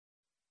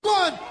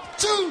1,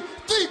 2,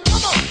 3,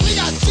 come on. We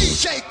got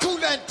DJ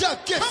Cool and Duck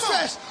Get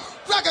Fresh.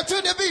 Rock it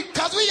to the beat,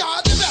 cause we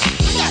are the best.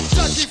 We got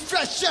Dougie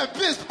Fresh and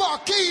Biz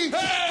Marquee.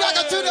 Rock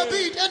it to the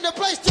beat and the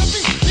place to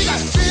be. We got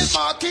Biz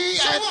Marquee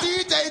and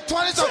DJ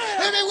 20. So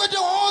hit me with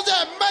the horns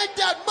and make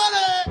that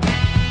money.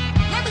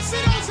 Let me see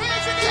those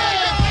hands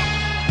again.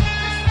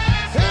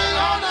 Hit it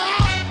on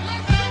now.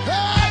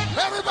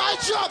 Hey,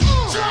 everybody jump,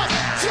 jump,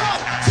 jump,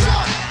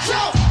 jump,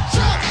 jump,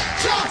 jump,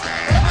 jump.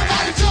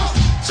 Everybody jump,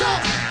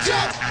 jump,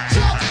 jump,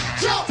 jump,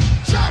 jump,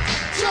 jump,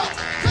 jump.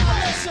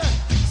 Listen,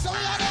 some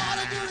of y'all know how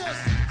to do this.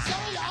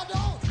 Some of y'all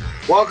don't.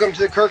 Welcome to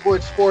the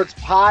Kirkwood Sports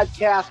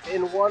Podcast.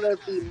 In one of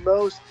the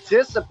most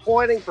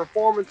disappointing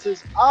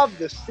performances of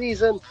the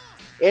season,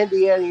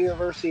 Indiana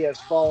University has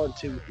fallen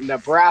to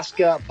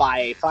Nebraska by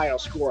a final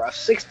score of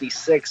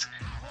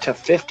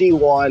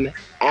 66-51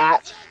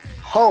 at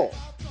home.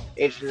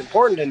 It's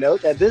important to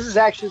note that this is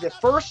actually the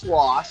first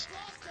loss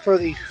for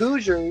the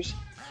Hoosiers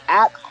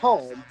at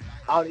home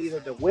on either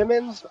the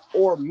women's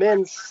or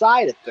men's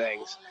side of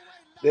things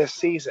this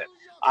season.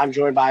 I'm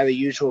joined by the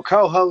usual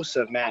co-hosts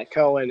of Matt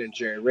Cohen and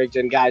Jerry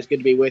Rigdon. Guys, good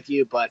to be with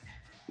you, but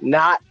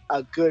not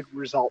a good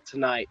result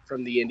tonight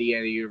from the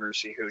Indiana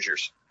University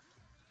Hoosiers.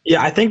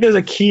 Yeah, I think there's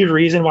a key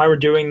reason why we're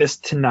doing this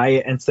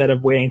tonight instead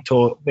of waiting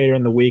till later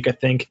in the week. I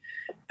think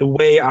the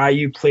way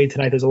IU played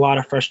tonight, there's a lot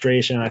of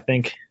frustration. I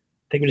think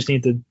we just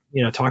need to,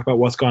 talk about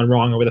what's gone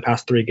wrong over the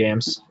past three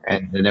games.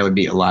 And that would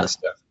be a lot of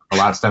stuff. A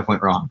lot of stuff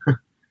went wrong.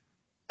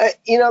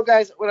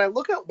 Guys, when I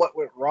look at what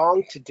went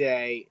wrong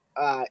today,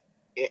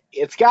 it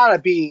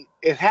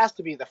has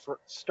to be the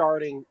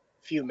starting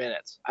few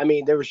minutes. I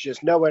mean, there was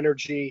just no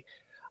energy,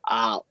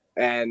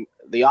 and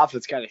the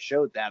offense kind of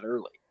showed that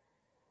early.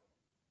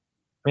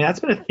 I mean,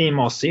 that's been a theme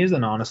all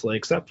season, honestly,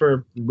 except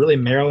for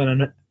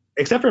Maryland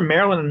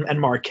and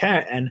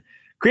Marquette. And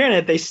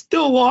granted, they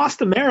still lost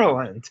to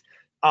Maryland.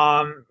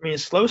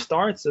 Slow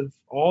starts have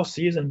all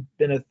season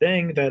been a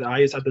thing that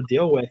IU's had to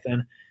deal with,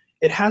 and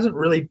it hasn't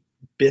really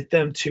bit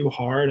them too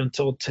hard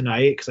until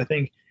tonight. Because I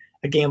think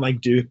a game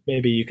like Duke,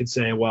 maybe you could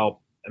say,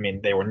 well,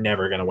 they were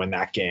never going to win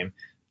that game.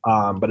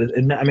 But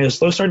a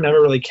slow start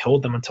never really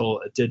killed them until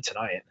it did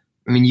tonight.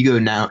 You go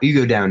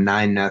down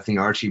 9-0.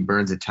 Archie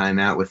burns a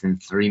timeout within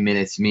 3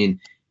 minutes. It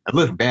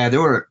looked bad.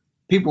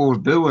 People were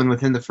booing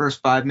within the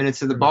first 5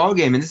 minutes of the ball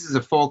game, and this is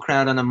a full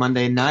crowd on a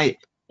Monday night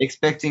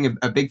expecting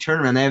a big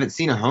turnaround. They haven't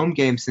seen a home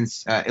game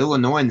since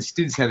Illinois, and the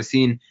students haven't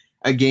seen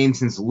a game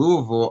since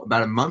Louisville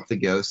about a month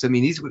ago. So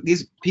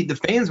the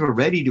fans were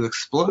ready to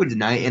explode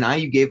tonight, and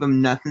IU gave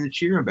them nothing to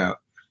cheer about.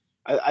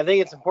 I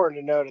think it's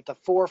important to note at the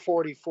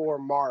 4:44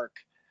 mark,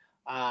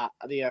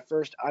 the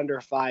first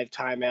under 5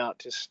 timeout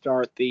to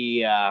start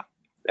in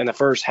the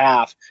first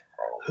half,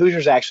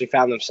 Hoosiers actually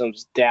found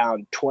themselves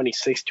down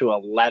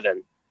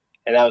 26-11,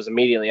 and that was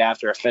immediately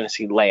after a Finney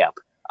layup.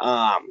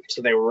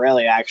 So they were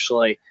really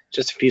actually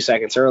just a few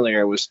seconds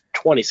earlier, it was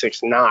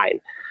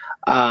 26-9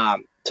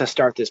 to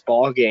start this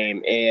ball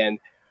game. And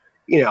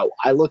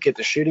I look at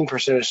the shooting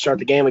percentage to start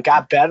the game. It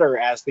got better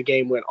as the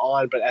game went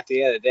on, but at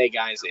the end of the day,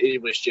 guys,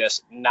 it was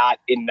just not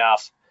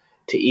enough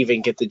to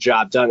even get the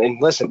job done.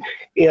 And listen,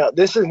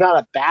 this is not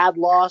a bad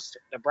loss.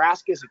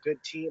 Nebraska is a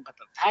good team, but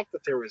the fact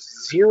that there was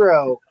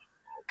zero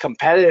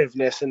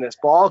competitiveness in this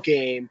ball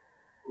game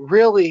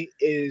really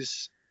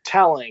is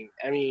telling.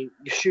 You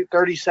shoot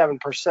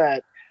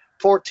 37%,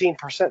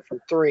 14% from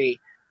three.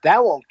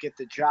 That won't get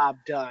the job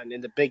done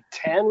in the Big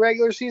Ten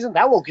regular season.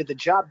 That won't get the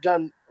job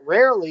done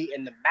rarely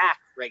in the MAC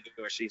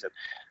regular season.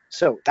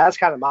 So that's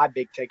kind of my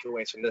big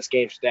takeaways from this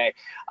game today.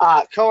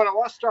 Cohen, I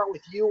want to start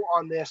with you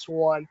on this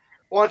one.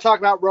 I want to talk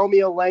about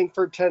Romeo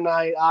Langford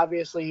tonight.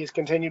 Obviously, he's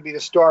continued to be the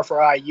star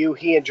for IU.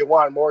 He and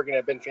Juwan Morgan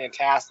have been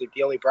fantastic,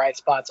 the only bright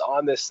spots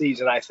on this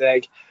season, I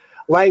think.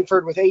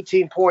 Langford with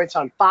 18 points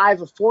on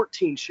 5 of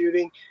 14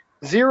 shooting,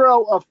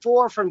 0 of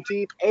 4 from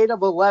deep, 8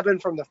 of 11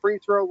 from the free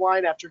throw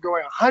line after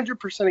going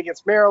 100%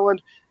 against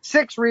Maryland,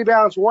 6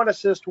 rebounds, 1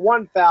 assist,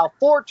 1 foul,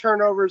 4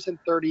 turnovers in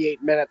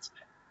 38 minutes.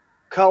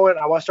 Cohen,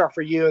 I want to start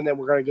for you, and then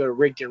we're going to go to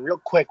Rigdon real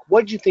quick.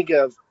 What did you think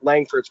of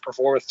Langford's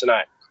performance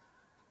tonight?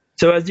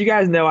 So as you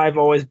guys know, I've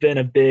always been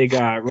a big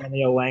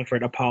Romeo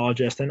Langford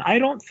apologist, and I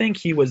don't think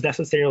he was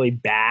necessarily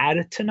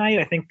bad tonight.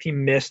 I think he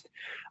missed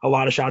a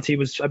lot of shots. He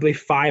was, I believe,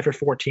 5 for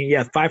 14.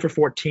 Yeah, 5 for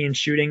 14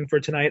 shooting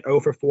for tonight, 0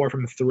 for 4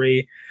 from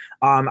 3.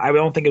 I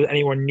don't think it was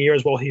anywhere near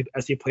as well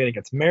as he played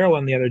against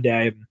Maryland the other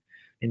day.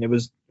 And it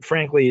was,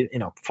 frankly,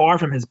 far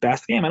from his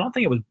best game. I don't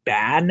think it was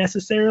bad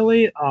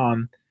necessarily.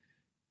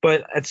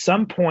 But at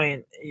some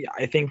point,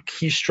 I think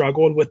he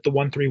struggled with the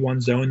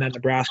 1-3-1 zone that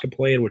Nebraska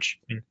played, which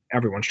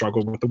everyone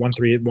struggled with the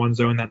 1-3-1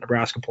 zone that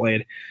Nebraska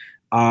played.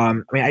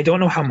 I don't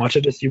know how much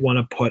of this you want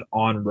to put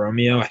on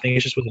Romeo. I think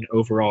it just was an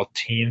overall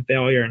team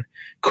failure. And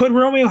could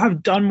Romeo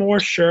have done more?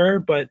 Sure.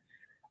 But,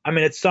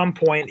 at some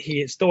point,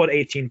 he still had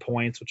 18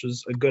 points, which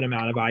was a good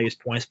amount of IU's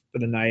points for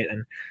the night.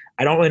 And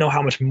I don't really know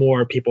how much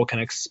more people can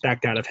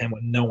expect out of him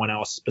when no one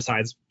else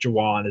besides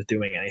Juwan is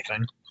doing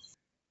anything.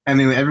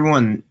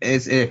 Everyone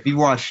is. If you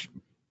watch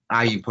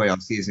IU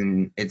playoff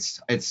season,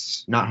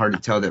 it's not hard to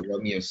tell that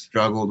Romeo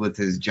struggled with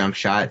his jump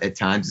shot at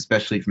times,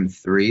 especially from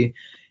three.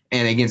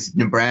 And against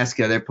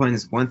Nebraska, they're playing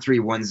this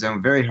 1-3-1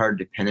 zone, very hard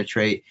to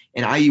penetrate.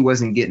 And IU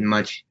wasn't getting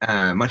much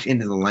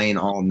into the lane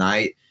all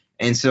night.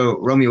 And so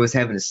Romeo was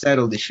having to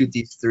settle to shoot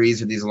these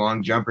threes or these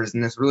long jumpers,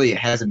 and this really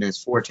hasn't been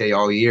his forte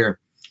all year.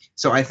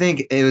 So I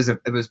think it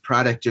was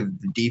product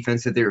of the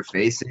defense that they were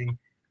facing.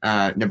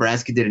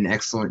 Nebraska did an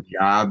excellent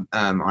job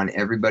on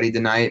everybody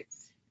tonight.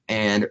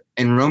 And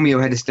Romeo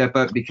had to step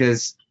up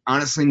because,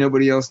 honestly,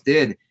 nobody else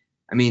did.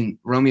 I mean,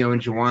 Romeo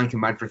and Juwan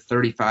combined for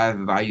 35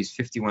 of IU's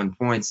 51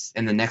 points,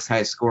 and the next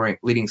highest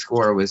leading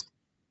scorer was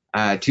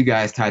two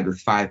guys tied with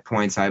 5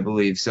 points, I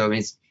believe. So, I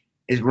mean,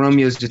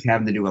 Romeo's just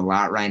having to do a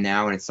lot right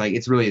now, and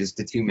it's really just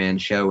a two-man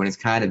show, and it's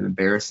kind of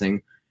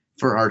embarrassing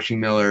for Archie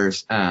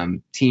Miller's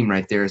team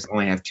right there is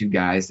only have two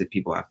guys that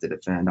people have to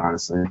defend,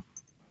 honestly.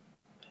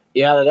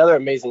 Yeah, another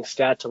amazing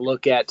stat to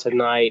look at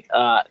tonight.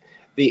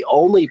 The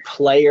only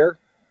player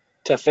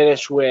to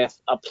finish with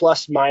a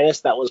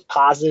plus-minus that was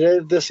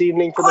positive this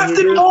evening for the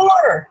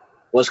Hoosiers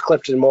was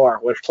Clifton Moore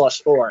with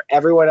 +4.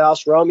 Everyone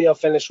else, Romeo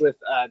finished with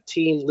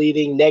team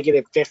leading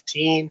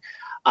 -15.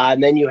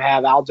 And then you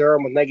have Al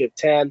Durham with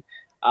 -10.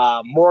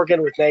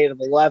 Morgan with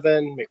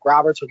 -11.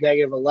 McRoberts with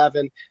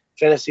 -11.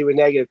 Finney with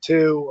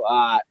 -2.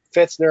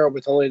 Fitzner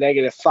with only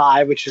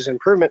 -5, which is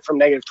improvement from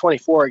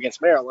 -24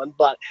 against Maryland.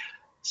 But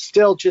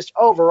still, just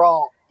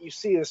overall, you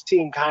see this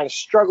team kind of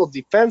struggle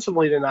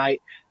defensively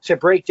tonight to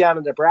break down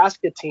a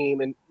Nebraska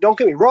team. And don't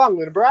get me wrong,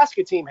 the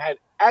Nebraska team had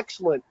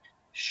excellent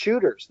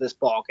shooters this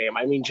ball game.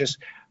 I mean, just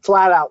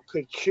flat out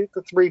could shoot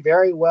the three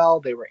very well.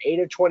 They were 8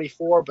 of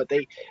 24, but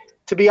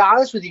to be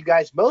honest with you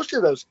guys, most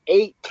of those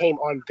 8 came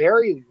on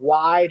very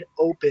wide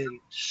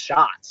open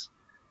shots.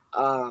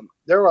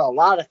 There were a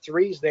lot of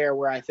threes there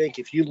where I think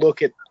if you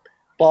look at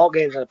ball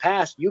games in the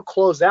past, you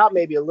close out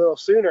maybe a little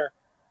sooner,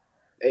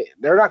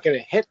 they're not going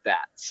to hit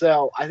that.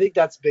 So I think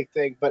that's a big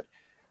thing. But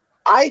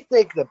I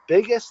think the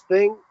biggest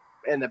thing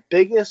and the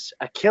biggest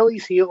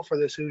Achilles heel for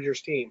this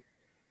Hoosiers team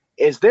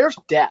is there's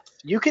depth.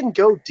 You can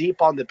go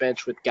deep on the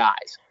bench with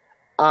guys.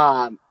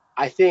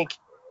 I think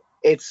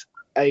it's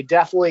a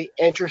definitely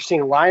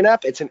interesting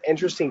lineup. It's an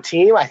interesting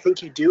team. I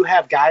think you do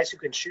have guys who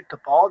can shoot the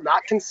ball,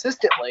 not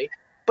consistently,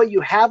 but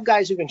you have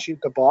guys who can shoot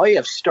the ball. You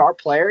have star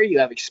player. You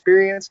have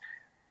experience.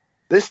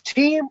 This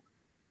team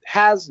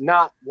has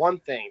not one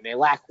thing. They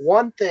lack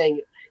one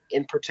thing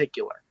in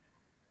particular.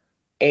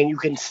 And you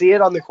can see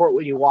it on the court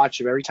when you watch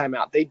them every time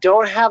out. They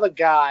don't have a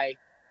guy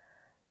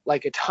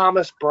like a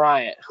Thomas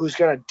Bryant who's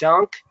going to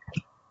dunk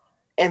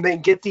and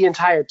then get the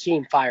entire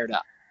team fired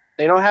up.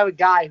 They don't have a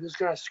guy who's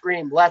going to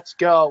scream, "Let's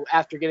go,"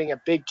 after getting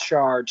a big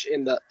charge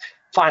in the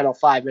final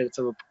 5 minutes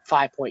of a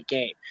 5-point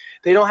game.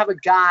 They don't have a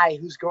guy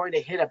who's going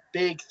to hit a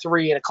big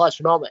three in a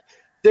clutch moment.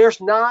 There's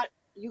not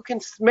 – you can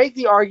make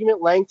the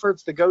argument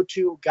Langford's the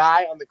go-to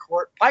guy on the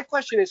court. My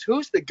question is,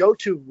 who's the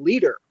go-to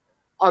leader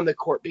on the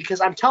court? Because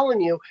I'm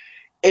telling you,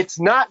 it's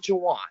not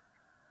Juwan.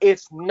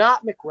 It's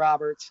not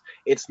McRoberts.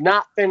 It's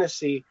not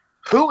Finney.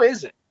 Who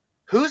is it?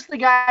 Who's the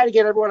guy to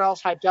get everyone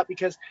else hyped up?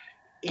 Because,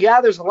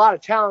 yeah, there's a lot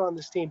of talent on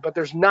this team, but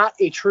there's not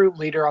a true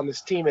leader on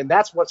this team, and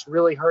that's what's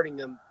really hurting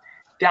them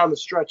down the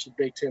stretch of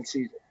the Big Ten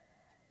season.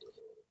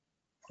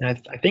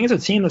 And I think it's a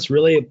team that's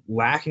really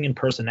lacking in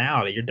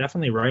personality. You're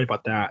definitely right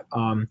about that.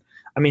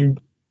 I mean,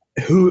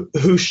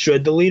 who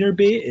should the leader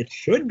be? It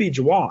should be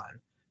Juwan.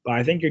 But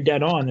I think you're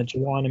dead on that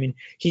Juwan. I mean,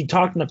 he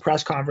talked in the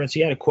press conference. He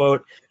had a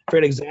quote. I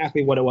forget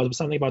exactly what it was, but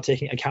something about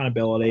taking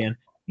accountability. And,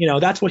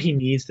 that's what he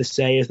needs to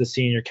say as the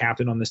senior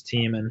captain on this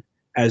team and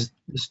as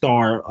the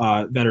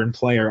star veteran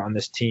player on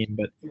this team.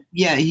 But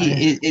yeah,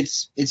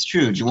 it's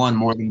true. Juwan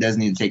Morgan does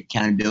need to take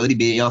accountability,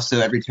 but he also,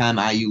 every time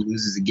IU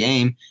loses a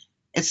game,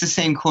 it's the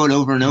same quote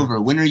over and over.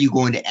 When are you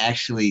going to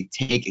actually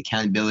take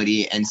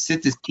accountability and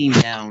sit this team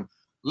down,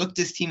 look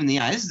this team in the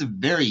eye? This is a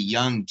very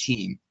young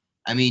team.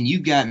 I mean,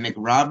 you've got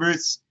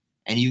McRoberts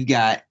and you've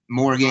got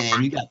Morgan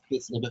and you've got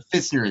Fitzner, but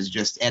Fitzner is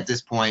just, at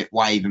this point,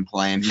 why even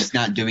play him? He's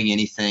not doing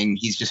anything.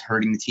 He's just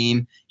hurting the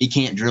team. He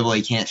can't dribble.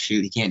 He can't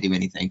shoot. He can't do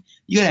anything.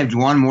 You got to have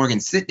Juwan Morgan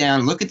sit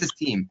down, look at this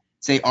team,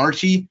 say,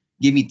 "Archie,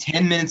 give me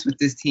 10 minutes with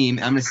this team.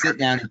 I'm going to sit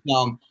down and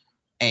tell him,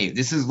 hey,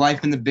 this is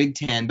life in the Big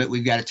Ten, but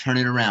we've got to turn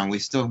it around.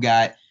 We've still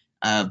got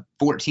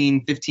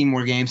 14, 15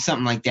 more games,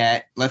 something like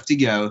that, left to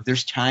go.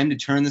 There's time to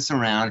turn this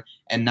around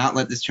and not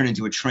let this turn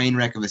into a train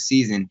wreck of a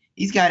season."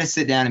 He's got to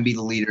sit down and be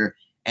the leader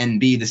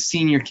and be the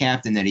senior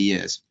captain that he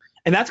is.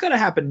 And that's going to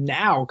happen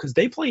now because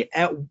they play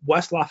at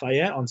West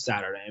Lafayette on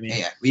Saturday. I mean,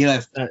 yeah, we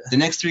have the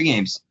next 3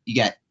 games. You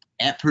got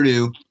at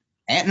Purdue,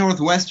 at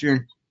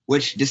Northwestern,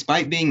 which,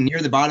 despite being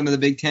near the bottom of the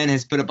Big Ten,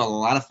 has put up a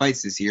lot of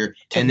fights this year.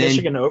 And then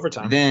Michigan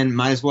overtime. Then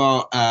might as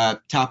well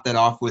top that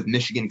off with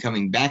Michigan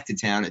coming back to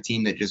town, a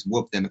team that just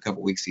whooped them a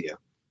couple weeks ago.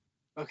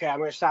 Okay, I'm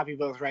going to stop you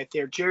both right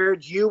there.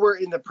 Jared, you were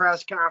in the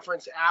press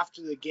conference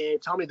after the game.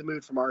 Tell me the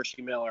mood from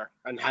Archie Miller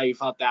and how you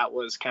thought that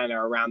was kind of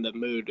around the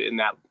mood in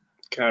that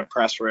kind of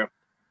press room.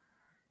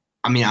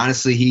 I mean,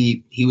 honestly,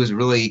 he was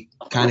really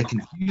kind of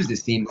confused, it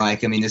seemed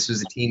like. I mean, this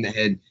was a team that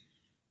had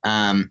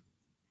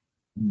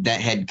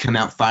that had come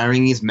out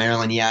firing is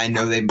Maryland. Yeah, I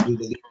know they blew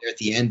the lead there at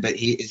the end, but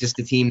it's just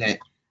a team that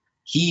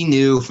he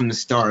knew from the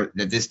start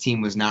that this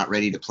team was not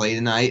ready to play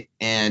tonight,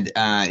 and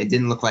it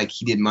didn't look like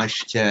he did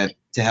much to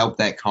help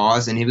that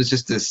cause. And it was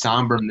just a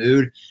somber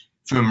mood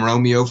from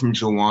Romeo, from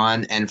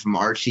Juwan, and from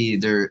Archie.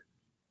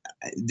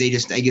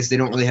 I guess they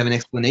don't really have an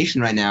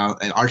explanation right now.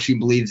 And Archie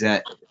believes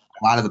that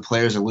a lot of the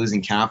players are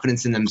losing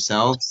confidence in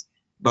themselves,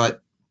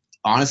 but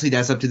honestly,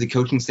 that's up to the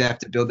coaching staff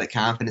to build that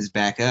confidence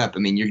back up. I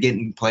mean, you're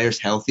getting players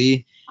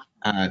healthy.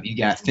 You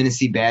got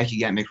Finney back, you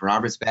got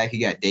McRoberts back,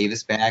 you got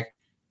Davis back.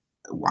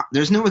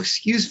 There's no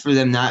excuse for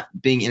them not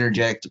being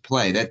energetic to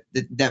play.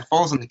 That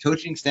falls on the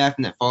coaching staff,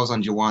 and that falls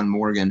on Juwan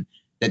Morgan,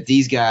 that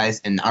these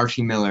guys and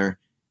Archie Miller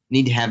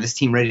need to have this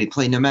team ready to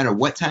play no matter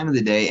what time of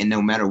the day and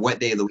no matter what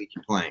day of the week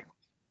you're playing.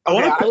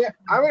 Okay,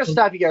 I'm going to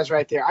stop you guys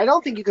right there. I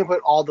don't think you can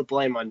put all the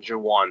blame on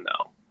Juwan,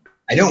 though.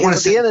 I don't want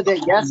to say – at the end of the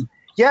day,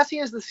 yes, he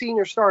is the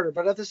senior starter,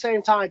 but at the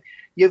same time,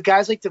 you have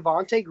guys like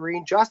Devontae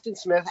Green, Justin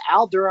Smith,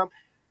 Al Durham,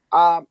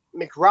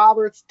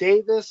 McRoberts,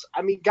 Davis.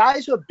 I mean,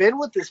 guys who have been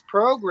with this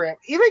program,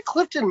 even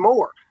Clifton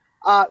Moore,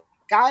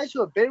 guys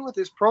who have been with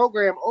this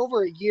program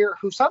over a year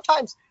who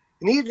sometimes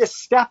need to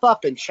step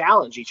up and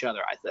challenge each other,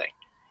 I think,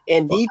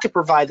 and need to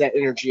provide that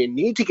energy and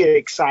need to get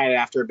excited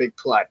after a big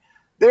play.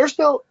 There's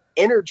no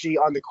energy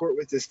on the court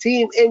with this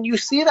team, and you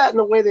see that in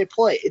the way they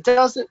play. It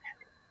doesn't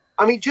 –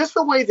 I mean, just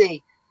the way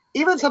they –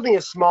 even something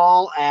as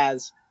small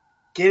as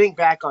getting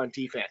back on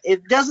defense,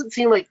 it doesn't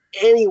seem like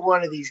any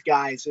one of these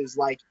guys is,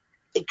 like,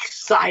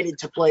 excited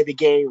to play the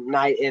game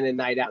night in and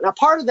night out. Now,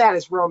 part of that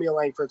is Romeo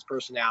Langford's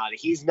personality.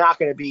 He's not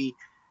going to be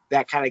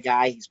that kind of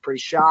guy. He's pretty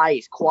shy.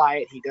 He's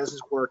quiet. He does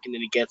his work, and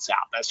then he gets out.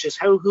 That's just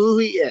who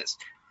he is.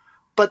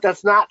 But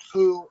that's not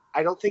who –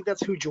 I don't think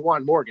that's who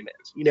Juwan Morgan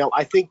is. You know,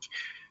 I think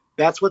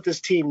that's what this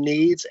team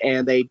needs,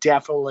 and they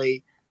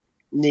definitely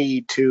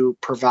need to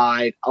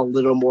provide a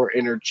little more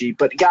energy.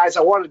 But, guys,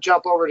 I want to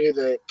jump over to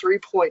the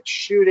three-point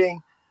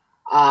shooting.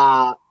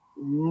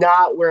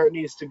 Not where it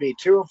needs to be.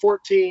 2 of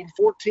 14,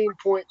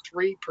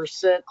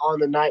 14.3% on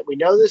the night. We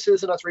know this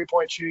isn't a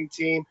three-point shooting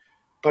team,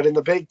 but in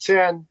the Big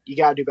Ten, you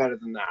got to do better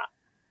than that.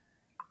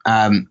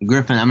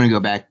 Griffin, I'm going to go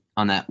back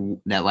on that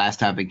last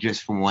topic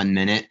just for 1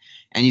 minute.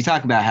 And you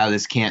talk about how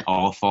this can't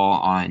all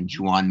fall on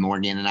Juwan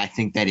Morgan, and I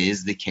think that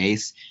is the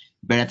case.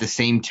 But at the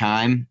same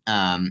time,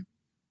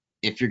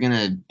 if you're going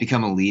to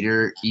become a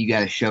leader, you got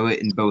to show it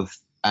in both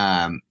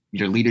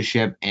your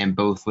leadership and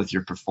both with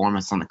your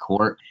performance on the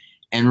court.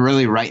 And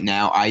really right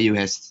now, IU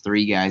has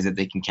 3 guys that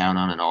they can count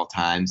on at all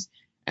times,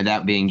 and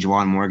that being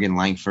Juwan Morgan,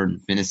 Langford,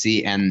 and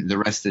Finney, and the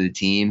rest of the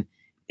team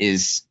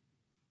is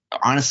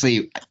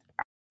honestly,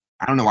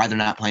 I don't know why they're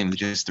not playing with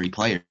just 3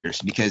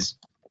 players, because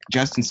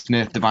Justin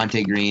Smith,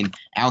 Devontae Green,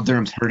 Al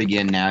Durham's hurt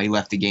again now. He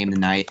left the game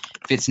tonight.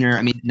 Fitzner,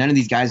 I mean, none of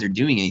these guys are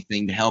doing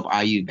anything to help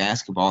IU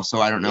basketball,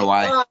 so I don't know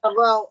why. I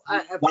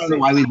don't know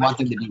why we want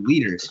them to be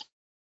leaders.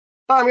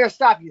 I'm going to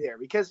stop you there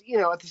because, you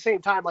know, at the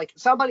same time, like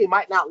somebody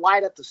might not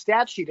light up the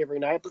stat sheet every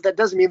night, but that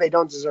doesn't mean they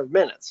don't deserve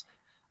minutes.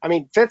 I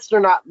mean,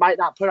 Fitzner might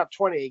not put up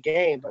 20 a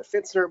game, but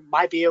Fitzner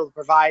might be able to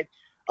provide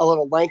a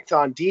little length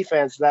on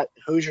defense that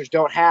Hoosiers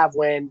don't have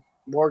when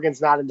Morgan's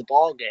not in the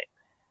ball game.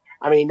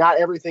 I mean, not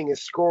everything is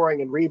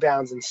scoring and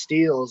rebounds and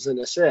steals and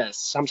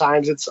assists.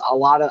 Sometimes it's a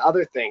lot of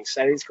other things,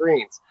 setting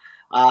screens,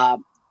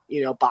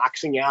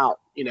 boxing out,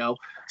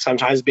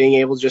 sometimes being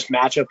able to just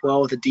match up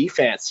well with the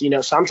defense.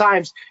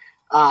 Sometimes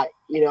an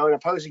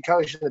opposing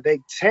coach in the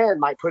Big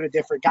Ten might put a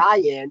different guy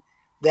in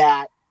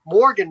that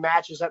Morgan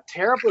matches up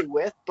terribly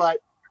with, but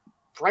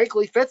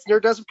frankly,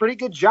 Fitzner does a pretty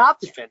good job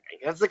defending.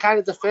 That's the kind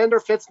of defender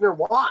Fitzner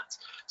wants.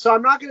 So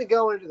I'm not going to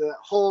go into the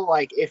whole,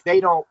 if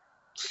they don't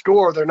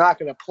score, they're not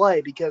going to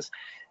play because,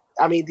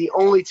 the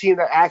only team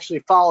that actually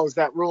follows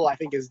that rule, I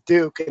think, is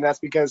Duke, and that's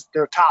because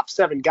their top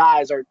 7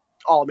 guys are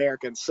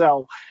All-Americans.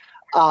 So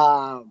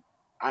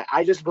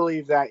I just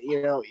believe that,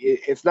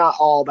 it's not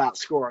all about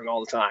scoring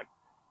all the time.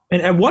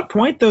 And at what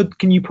point, though,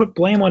 can you put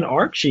blame on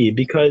Archie?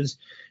 Because,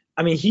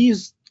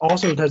 he's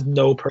also has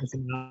no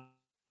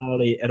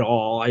personality at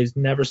all. He's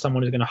never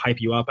someone who's going to hype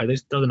you up. It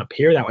just doesn't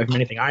appear that way from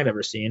anything I've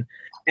ever seen.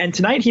 And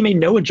tonight he made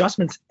no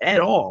adjustments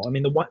at all.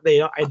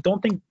 I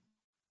don't think,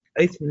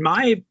 at least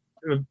my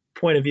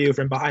point of view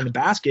from behind the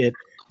basket,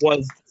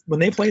 was when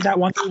they played that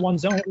 1-3-1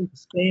 zone, it was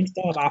the same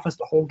style of offense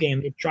the whole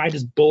game. They tried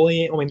just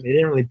bullying. They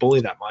didn't really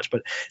bully that much,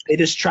 but they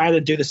just tried to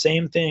do the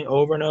same thing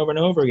over and over and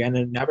over again,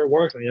 and it never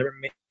worked. They never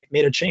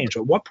made a change.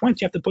 At what point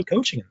do you have to put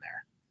coaching in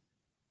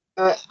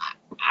there?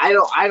 I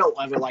don't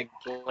ever like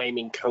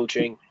blaming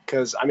coaching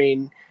because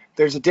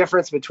there's a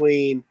difference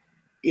between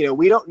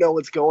we don't know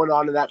what's going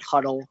on in that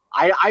huddle.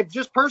 I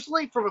just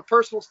personally, from a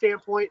personal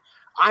standpoint,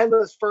 I'm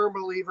a firm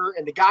believer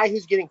in the guy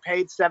who's getting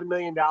paid $7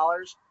 million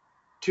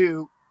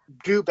to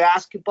do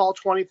basketball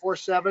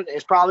 24/7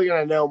 is probably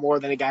going to know more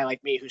than a guy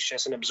like me who's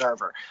just an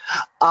observer.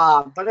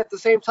 But at the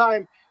same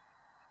time,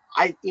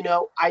 I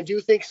do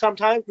think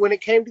sometimes when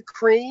it came to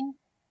Crean,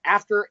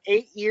 after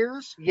 8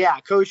 years,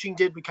 coaching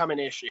did become an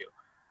issue.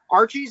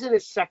 Archie's in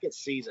his 2nd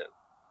season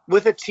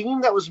with a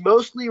team that was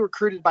mostly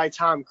recruited by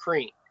Tom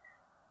Crean.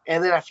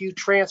 and then a few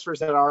transfers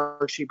that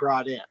Archie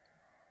brought in.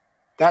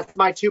 That's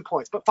my 2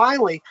 points. But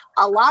finally,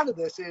 a lot of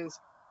this is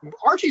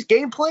Archie's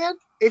game plan.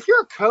 If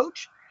you're a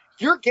coach,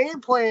 your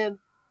game plan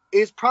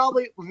is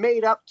probably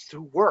made up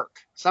to work.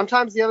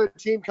 Sometimes the other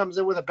team comes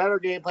in with a better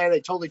game plan.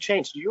 They totally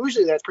change.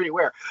 Usually that's pretty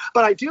rare.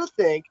 But I do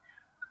think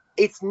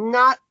it's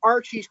not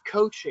Archie's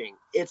coaching.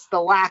 It's the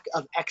lack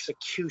of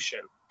execution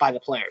by the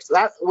players.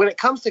 That when it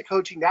comes to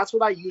coaching, that's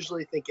what I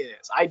usually think it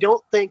is. I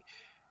don't think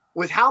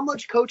with how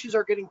much coaches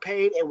are getting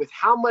paid and with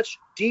how much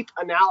deep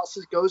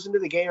analysis goes into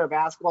the game of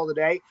basketball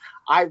today,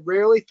 I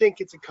rarely think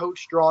it's a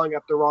coach drawing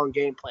up the wrong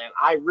game plan.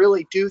 I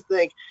really do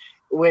think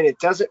when it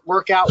doesn't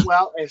work out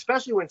well, and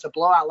especially when it's a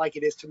blowout like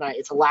it is tonight,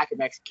 it's a lack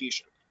of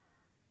execution.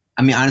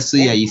 I mean,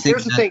 honestly, yeah, you think.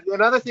 Here's the thing.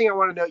 Another thing I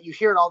want to note, you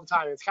hear it all the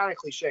time. It's kind of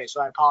cliche,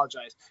 so I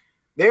apologize.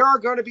 There are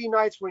going to be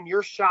nights when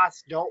your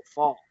shots don't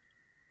fall.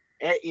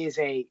 It is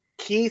a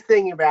key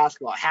thing in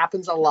basketball. It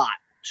happens a lot.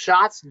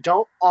 Shots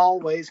don't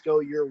always go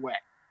your way.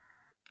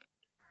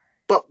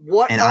 But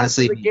what else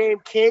in the game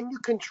can you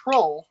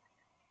control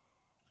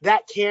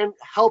that can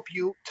help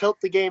you tilt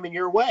the game in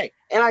your way?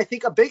 And I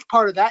think a big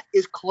part of that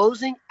is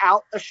closing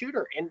out a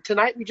shooter. And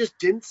tonight we just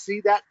didn't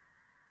see that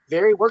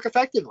work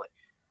effectively.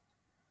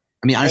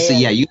 I mean, honestly,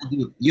 yeah, you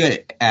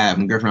had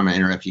Griffin, I'm going to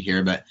interrupt you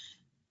here, but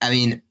I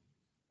mean,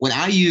 when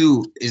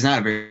IU is not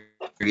a very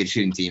good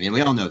shooting team, and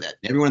we all know that.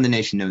 Everyone in the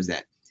nation knows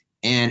that.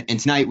 And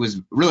tonight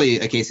was really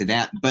a case of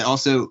that. But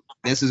also,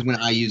 this is when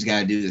IU's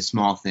got to do the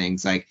small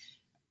things like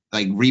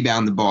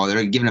rebound the ball.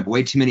 They're giving up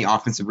way too many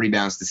offensive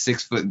rebounds to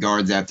 6-foot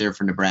guards out there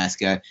for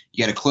Nebraska.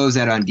 You got to close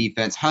out on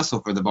defense, hustle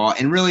for the ball,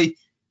 and really,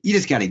 you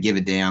just got to give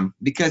a damn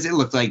because it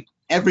looked like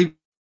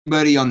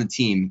everybody on the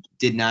team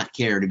did not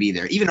care to be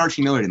there. Even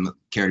Archie Miller didn't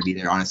care to be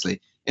there, honestly.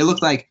 It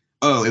looked like,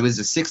 it was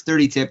a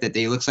 6:30 tip that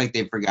looks like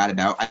they forgot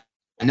about.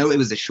 I know it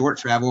was a short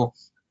travel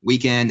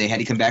weekend. They had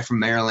to come back from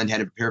Maryland, had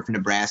to prepare for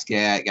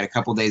Nebraska, got a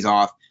couple days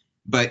off.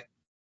 But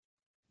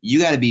you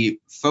got to be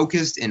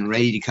focused and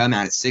ready to come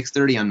out at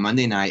 6:30 on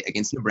Monday night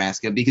against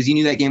Nebraska because you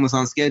knew that game was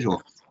on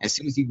schedule. As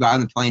soon as you got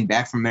on the plane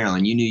back from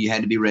Maryland, you knew you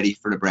had to be ready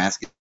for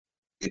Nebraska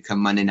to come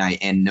Monday night,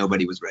 and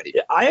nobody was ready.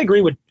 Yeah, I agree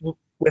with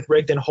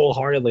Rigdon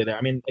wholeheartedly there.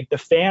 I mean, the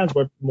fans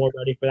were more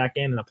ready for that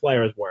game than the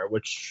players were,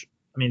 which,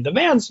 I mean, the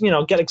fans,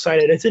 get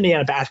excited. It's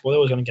Indiana basketball. They're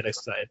always going to get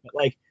excited.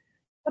 But,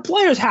 the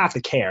players have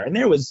to care.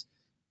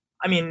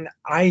 And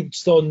I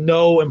saw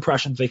no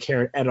impressions they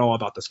cared at all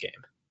about this game.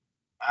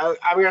 I'm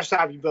going to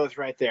stop you both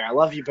right there. I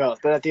love you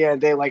both. But at the end of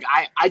the day,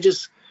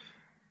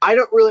 I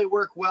don't really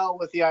work well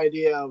with the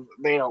idea of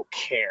they don't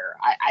care.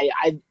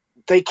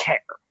 They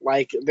care.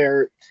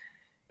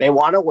 They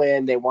want to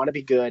win. They want to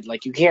be good.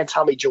 You can't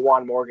tell me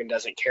Juwan Morgan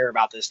doesn't care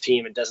about this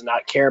team and does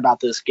not care about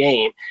this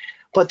game.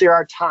 But there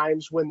are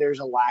times when there's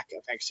a lack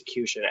of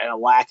execution and a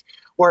lack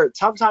where it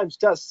sometimes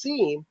does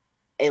seem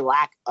a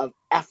lack of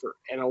effort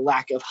and a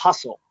lack of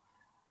hustle.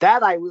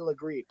 That I will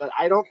agree. But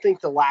I don't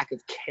think the lack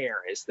of care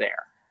is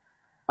there.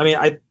 I mean,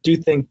 I do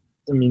think,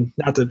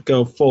 not to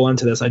go full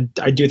into this, I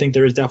do think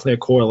there is definitely a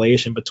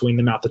correlation between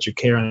the amount that you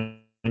care and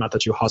the amount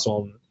that you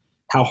hustle and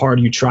how hard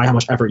you try, how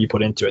much effort you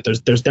put into it.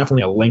 There's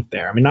definitely a link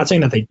there. I mean, not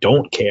saying that they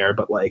don't care,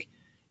 but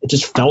it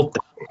just felt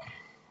that.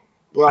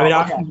 Well,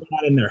 obviously they're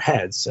not in their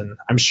heads, and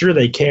I'm sure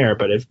they care,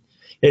 but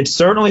it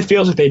certainly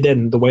feels like they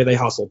didn't the way they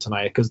hustled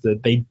tonight because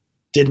they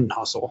didn't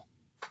hustle.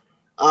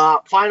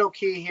 Final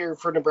key here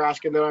for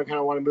Nebraska, and then I kind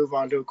of want to move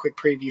on to a quick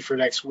preview for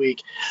next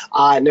week.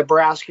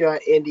 Nebraska,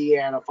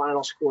 Indiana,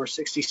 final score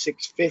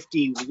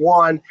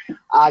 66-51.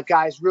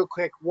 Guys, real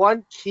quick,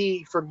 one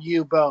key from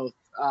you both.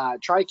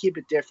 Try to keep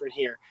it different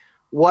here.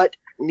 What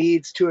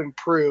needs to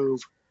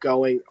improve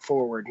going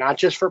forward, not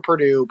just for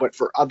Purdue, but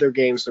for other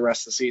games the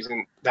rest of the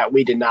season that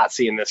we did not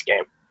see in this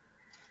game?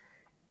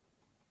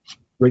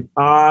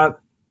 I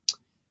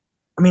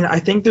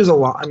think there's a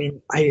lot.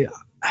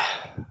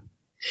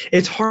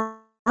 It's hard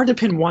to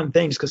pin one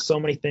thing just because so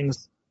many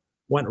things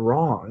went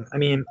wrong.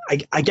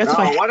 I guess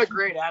what a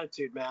great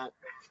attitude, Matt.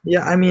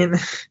 Yeah,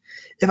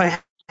 if I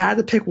had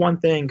to pick one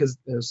thing, because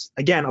there's,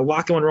 again, a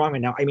lot going wrong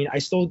right now. I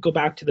still go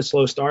back to the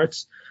slow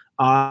starts.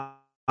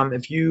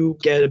 If you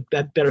get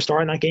a better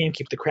start in that game,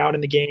 keep the crowd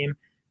in the game,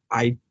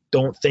 I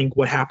don't think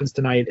what happens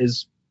tonight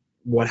is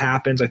what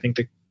happens. I think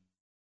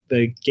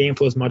the game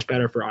flow is much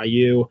better for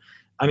IU.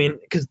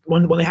 Because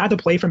when they had to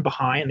play from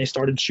behind, they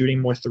started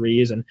shooting more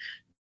threes, and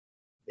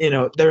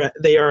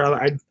they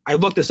are. I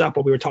looked this up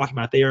while we were talking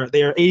about it.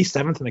 They are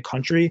 87th in the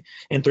country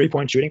in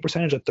 3-point shooting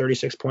percentage at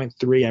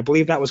 36.3. I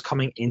believe that was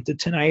coming into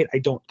tonight. I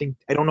don't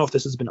know if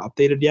this has been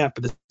updated yet,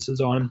 but this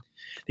is on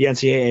the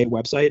NCAA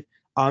website.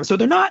 So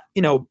they're not,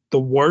 the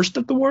worst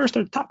of the worst.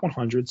 They're top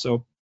 100.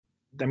 So,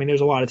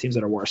 there's a lot of teams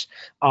that are worse.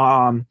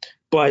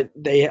 But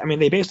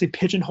they basically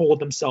pigeonholed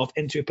themselves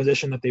into a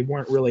position that they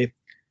weren't really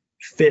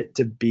fit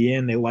to be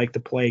in. They like to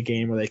play a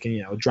game where they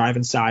can, drive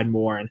inside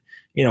more and,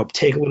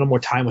 take a little more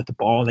time with the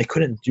ball. And they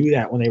couldn't do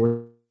that when they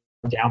were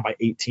down by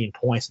 18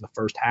 points in the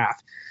first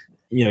half.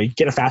 You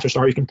get a faster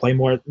start, you can play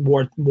more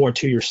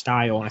to your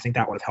style. And I think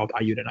that would have helped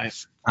IU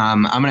tonight.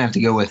 I'm going to have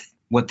to go with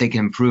what they can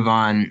improve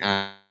on.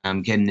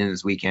 getting into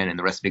this weekend and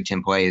the rest of Big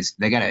Ten plays,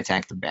 they got to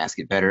attack the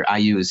basket better.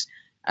 IU is,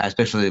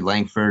 especially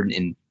Langford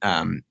and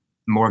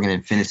Morgan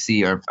and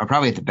Finney are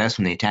probably at the best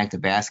when they attack the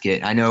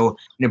basket. I know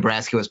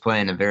Nebraska was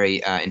playing a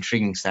very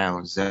intriguing style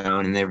of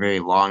zone, and they're a very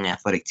long,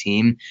 athletic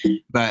team.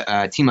 But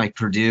a team like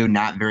Purdue,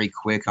 not very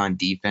quick on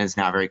defense,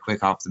 not very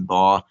quick off the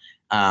ball.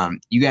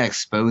 You got to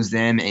expose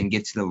them and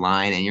get to the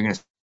line, and you're going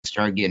to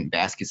start getting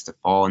baskets to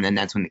fall, and then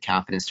that's when the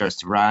confidence starts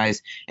to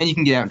rise, and you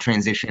can get out in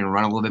transition and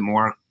run a little bit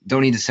more.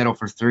 Don't need to settle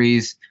for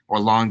threes or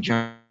long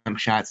jump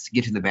shots to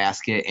get to the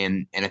basket,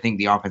 and I think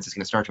the offense is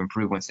going to start to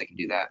improve once they can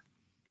do that.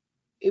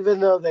 Even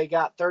though they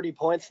got 30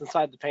 points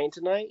inside the paint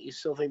tonight, you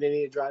still think they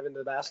need to drive into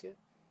the basket?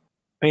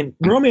 I mean,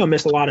 Romeo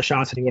missed a lot of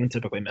shots that he wouldn't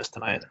typically miss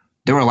tonight.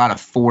 There were a lot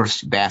of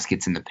forced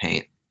baskets in the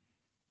paint,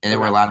 and there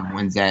were a lot of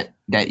ones that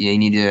you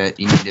need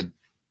to.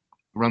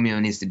 Romeo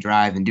needs to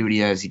drive and do what he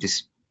does. He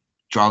just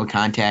draw the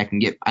contact and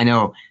get. I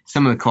know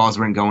some of the calls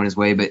weren't going his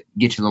way, but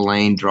get to the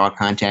lane, draw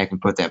contact, and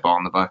put that ball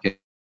in the bucket.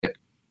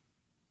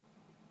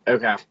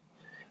 Okay,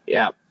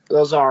 yeah,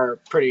 those are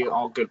pretty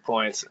all good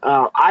points.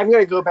 I'm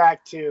going to go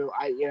back to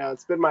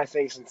it's been my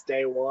thing since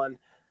day one.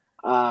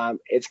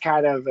 It's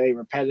kind of a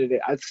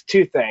repetitive. It's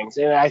two things,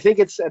 and I think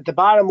it's at the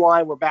bottom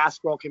line where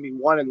basketball can be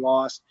won and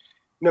lost,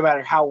 no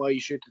matter how well you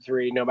shoot the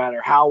three, no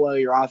matter how well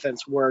your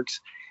offense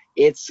works.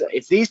 It's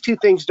if these two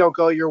things don't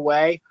go your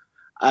way,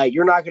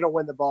 you're not going to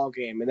win the ball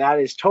game, and that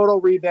is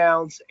total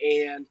rebounds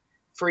and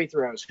free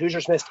throws.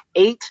 Hoosiers missed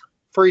 8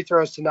 free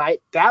throws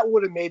tonight. That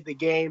would have made the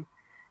game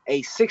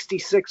a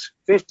 66-57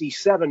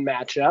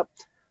 matchup.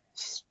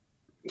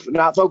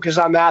 Not focus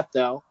on that,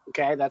 though.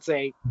 Okay, that's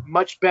a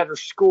much better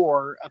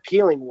score,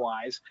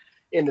 appealing-wise,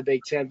 in the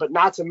Big Ten. But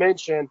not to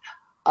mention,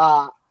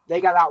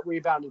 they got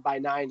out-rebounded by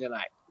 9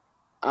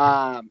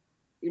 tonight.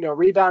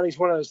 Rebounding is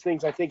one of those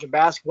things I think in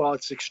basketball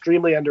it's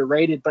extremely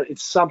underrated, but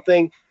it's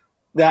something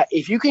that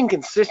if you can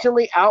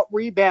consistently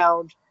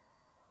out-rebound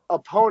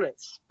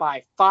opponents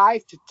by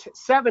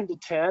 7 to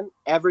 10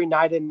 every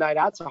night in, night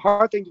out, it's a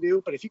hard thing to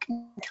do, but if you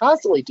can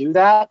constantly do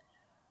that,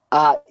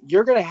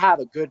 you're going to have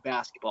a good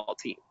basketball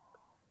team.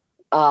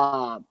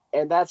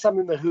 And that's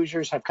something the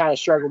Hoosiers have kind of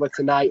struggled with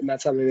tonight, and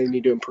that's something they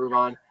need to improve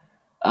on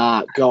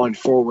going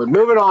forward.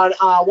 Moving on,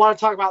 I want to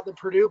talk about the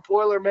Purdue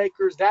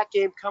Boilermakers. That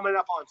game coming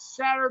up on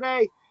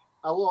Saturday,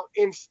 a little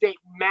in-state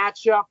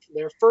matchup.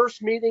 Their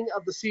first meeting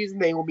of the season.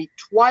 They will meet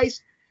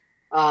twice.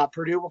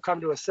 Purdue will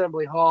come to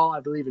Assembly Hall,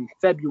 I believe, in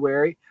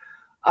February.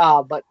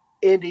 But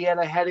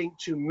Indiana heading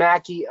to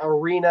Mackey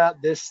Arena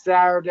this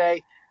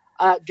Saturday.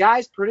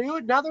 Guys, Purdue,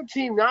 another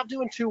team not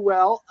doing too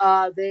well.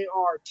 They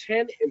are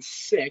 10-6,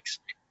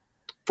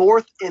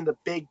 fourth in the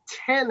Big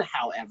Ten,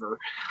 however.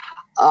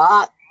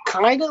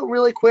 Kind of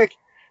really quick,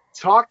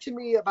 talk to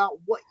me about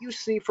what you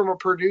see from a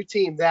Purdue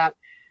team that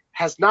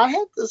has not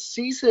had the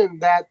season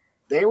that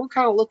they were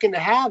kind of looking to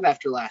have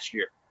after last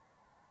year.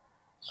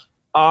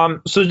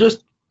 So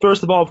just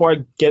first of all, before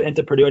I get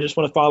into Purdue, I just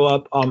want to follow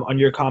up on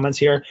your comments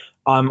here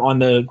on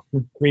the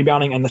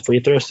rebounding and the free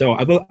throws. So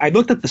I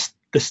looked at the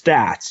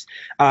stats.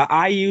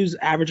 IU's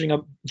averaging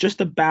up just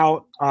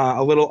about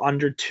a little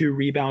under 2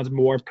 rebounds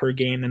more per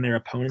game than their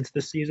opponents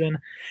this season,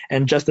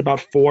 and just about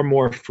 4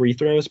 more free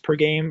throws per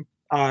game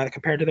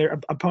compared to their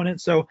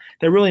opponents. So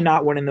they're really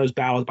not winning those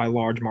battles by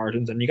large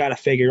margins. And you got to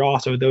figure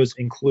also those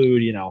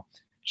include,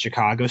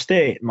 Chicago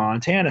State,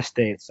 Montana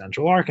State,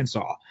 Central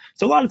Arkansas.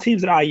 So a lot of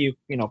teams that IU,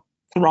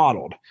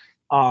 throttled.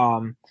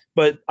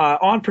 But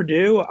on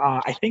Purdue,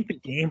 I think the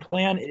game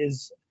plan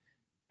is,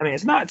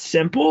 it's not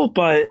simple,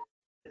 but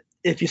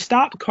if you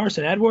stop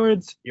Carson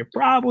Edwards, you're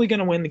probably going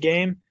to win the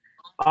game.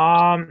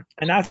 And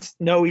that's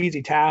no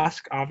easy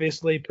task,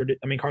 obviously.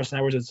 Carson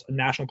Edwards is a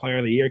National Player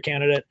of the Year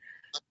candidate.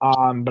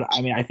 But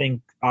I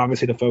think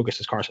obviously the focus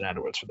is Carson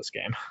Edwards for this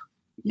game.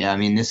 Yeah,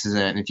 this is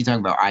if you talk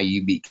about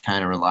IU be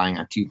kind of relying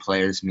on 2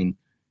 players.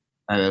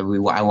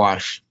 I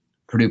watched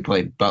Purdue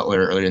play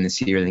Butler earlier in this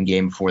year in the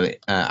game before the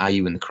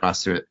IU in the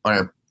Crossroads,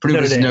 or Purdue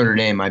versus Notre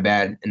Dame, my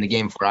bad, in the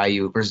game for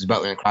IU versus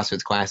Butler in the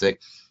Crossroads Classic.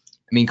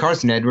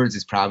 Carson Edwards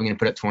is probably going to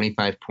put up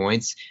 25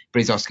 points, but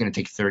he's also going to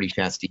take 30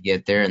 shots to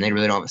get there, and they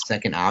really don't have a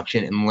second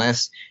option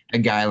unless a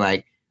guy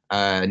like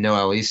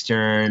Noel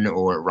Eastern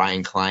or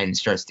Ryan Klein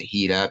starts to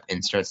heat up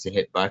and starts to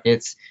hit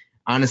buckets.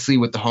 Honestly,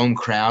 with the home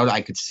crowd,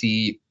 I could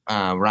see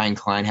Ryan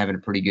Klein having a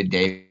pretty good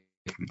day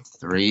from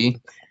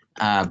 3.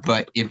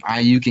 But if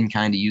IU can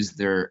kind of use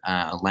their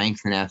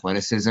length and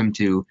athleticism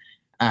to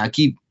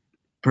keep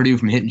Purdue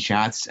from hitting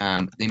shots,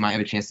 they might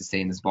have a chance to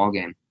stay in this ball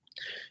game.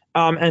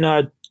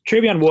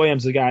 Travion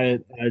Williams, the guy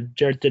that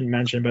Jared didn't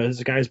mention, but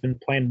this guy's been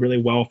playing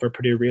really well for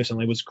Purdue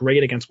recently. Was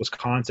great against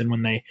Wisconsin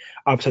when they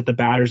upset the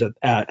Batters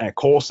at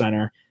Kohl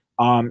Center.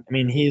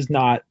 He's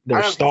not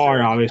their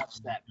star,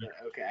 obviously.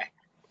 Okay.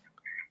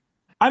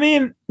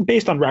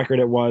 Based on record,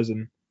 it was,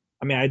 and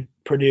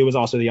Purdue was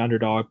also the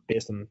underdog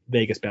based on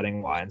Vegas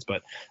betting lines.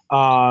 But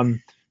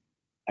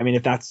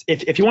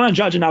if you want to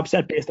judge an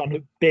upset based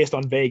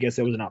on Vegas,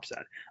 it was an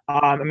upset.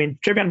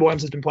 Travion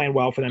Williams has been playing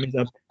well for them. He's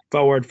a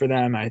forward for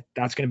them.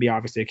 That's going to be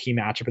obviously a key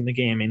matchup in the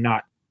game, and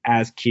not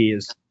as key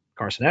as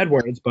Carson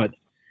Edwards, but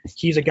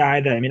he's a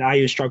guy that, I mean,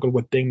 IU struggled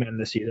with big men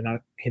this season.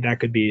 That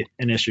could be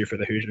an issue for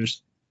the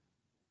Hoosiers.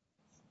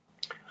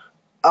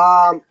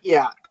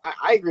 Yeah,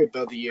 I agree with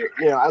both of you.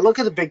 I look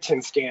at the Big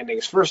Ten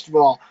standings. First of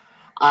all,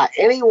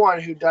 anyone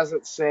who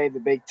doesn't say the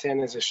Big Ten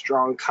is a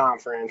strong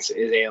conference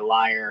is a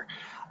liar.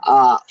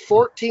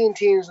 14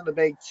 teams in the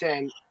Big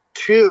Ten,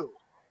 two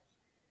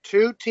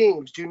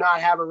teams do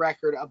not have a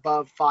record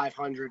above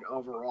 500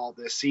 overall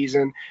this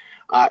season.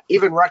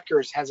 Even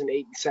Rutgers has an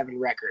 8-7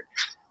 record.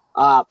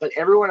 But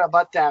everyone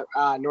but that,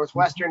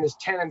 Northwestern is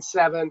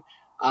 10-7.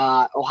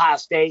 Ohio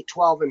State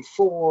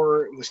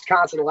 12-4,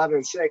 Wisconsin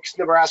 11-6,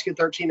 Nebraska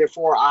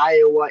 13-4,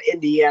 Iowa,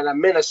 Indiana,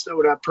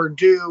 Minnesota,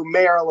 Purdue,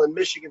 Maryland,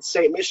 Michigan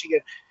State, Michigan.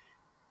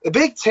 The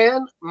Big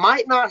Ten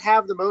might not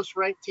have the most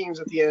ranked teams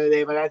at the end of the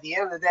day, but at the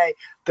end of the day,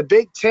 the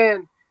Big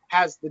Ten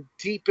has the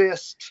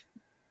deepest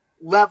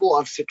level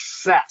of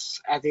success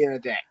at the end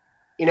of the day.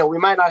 We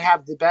might not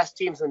have the best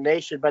teams in the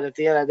nation, but at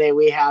the end of the day,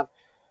 we have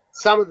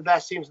some of the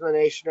best teams in the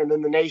nation and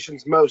then the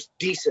nation's most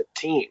decent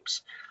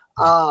teams.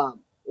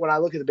 When I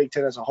look at the Big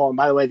Ten as a whole, and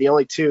by the way, the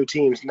only two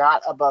teams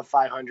not above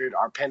 500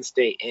 are Penn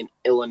State and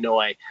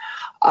Illinois.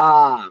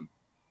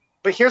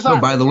 But here's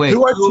by the way,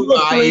 who are 2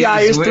 of 3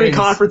 IU's 3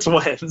 conference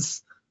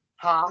wins?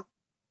 Huh?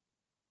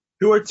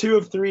 Who are 2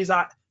 of 3's?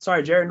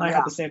 Sorry, Jared and I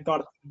have the same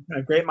thought.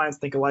 Great minds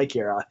think alike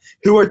here.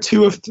 Who are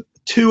 2 of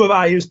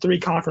IU's 3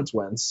 conference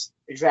wins?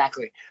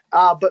 Exactly.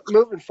 But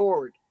moving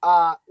forward,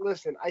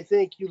 listen, I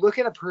think you look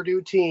at a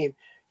Purdue team.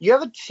 You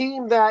have a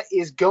team that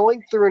is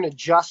going through an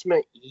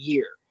adjustment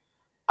year.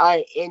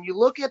 And you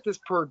look at this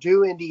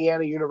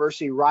Purdue-Indiana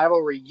University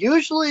rivalry,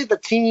 usually the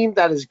team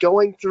that is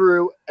going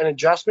through an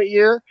adjustment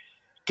year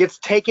gets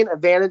taken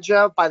advantage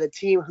of by the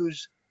team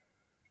who's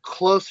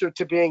closer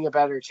to being a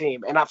better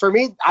team. And for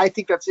me, I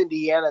think that's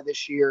Indiana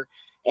this year,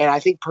 and I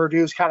think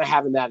Purdue's kind of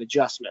having that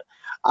adjustment.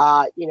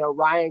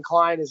 Ryan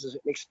Klein is an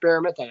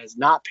experiment that has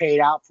not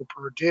paid out for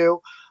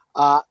Purdue.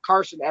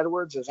 Carson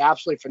Edwards is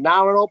absolutely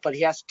phenomenal, but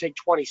he has to take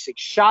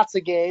 26 shots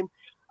a game.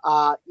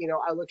 I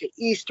look at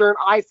Eastern,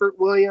 Eifert,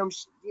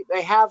 Williams.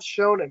 They have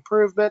shown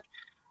improvement,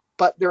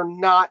 but they're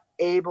not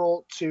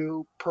able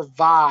to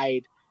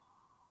provide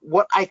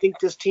what I think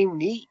this team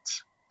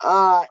needs.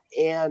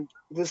 And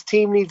this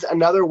team needs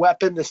another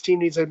weapon. This team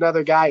needs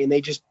another guy, and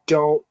they just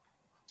don't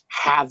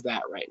have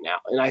that right now.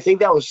 And I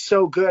think that was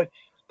so good.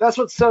 That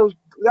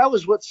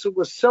was what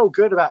was so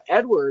good about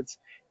Edwards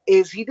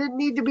is he didn't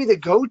need to be the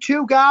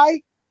go-to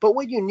guy, but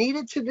when you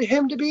needed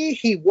him to be,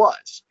 he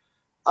was.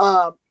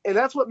 And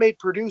that's what made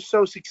Purdue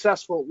so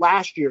successful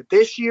last year.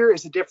 This year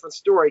is a different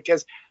story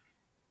because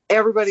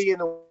everybody in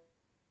the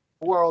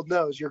world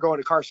knows you're going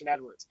to Carson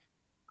Edwards.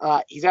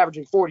 He's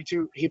averaging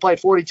 42. He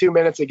played 42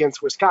 minutes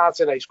against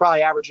Wisconsin. He's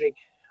probably averaging,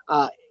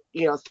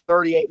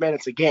 38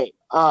 minutes a game.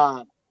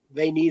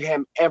 They need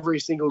him every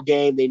single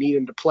game. They need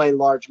him to play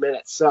large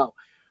minutes. So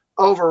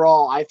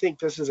overall, I think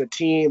this is a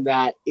team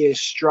that is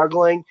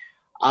struggling.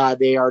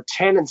 They are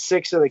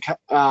 10-6 in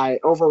the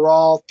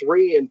overall,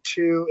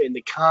 3-2 in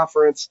the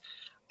conference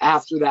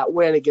after that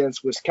win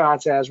against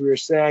Wisconsin, as we were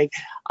saying.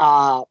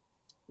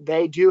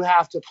 They do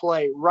have to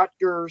play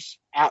Rutgers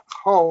at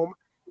home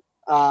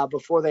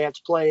before they have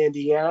to play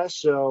Indiana,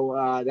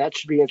 so that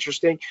should be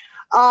interesting.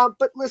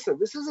 But listen,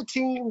 this is a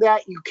team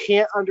that you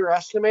can't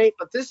underestimate,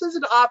 but this is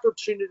an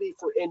opportunity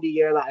for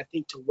Indiana, I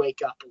think, to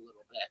wake up a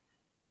little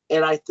bit.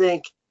 And I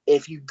think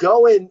if you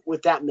go in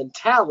with that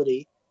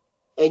mentality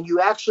and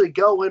you actually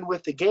go in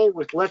with the game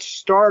with let's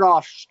start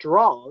off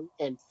strong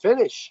and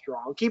finish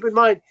strong. Keep in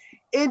mind,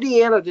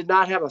 Indiana did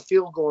not have a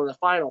field goal in the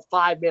final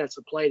 5 minutes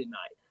of play tonight.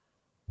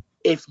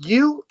 If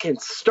you can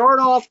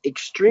start off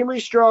extremely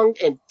strong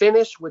and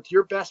finish with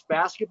your best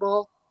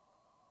basketball,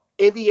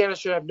 Indiana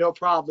should have no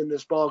problem in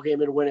this ball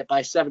game and win it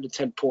by 7 to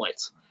 10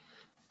 points.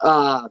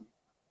 However,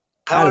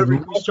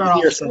 if you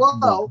start off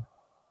slow,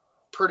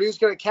 Purdue's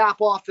going to cap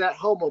off that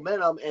home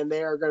momentum, and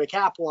they are going to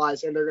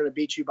capitalize, and they're going to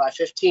beat you by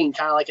 15,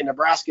 kind of like a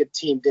Nebraska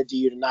team did to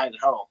you tonight at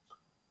home.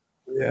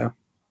 Yeah.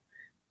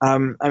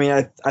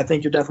 I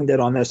think you're definitely dead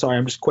on this. Sorry,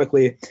 I'm just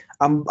quickly.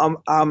 I'm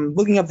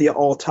looking up the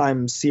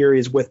all-time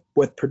series with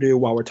Purdue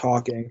while we're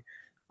talking.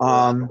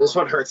 This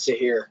one hurts to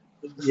hear.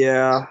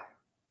 Yeah.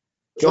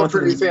 It's what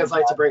Purdue fans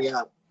like to bring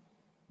up.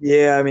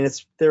 Yeah,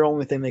 it's their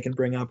only thing they can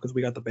bring up because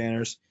we got the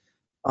banners.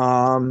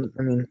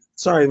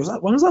 Sorry,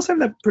 when was the last time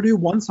that Purdue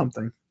won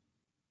something?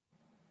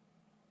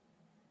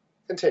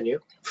 Continue.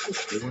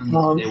 They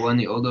won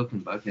the Old Open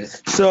Bucket.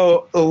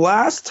 So the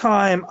last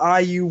time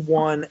IU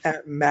won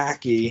at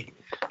Mackey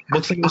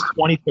looks like it was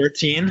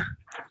 2013.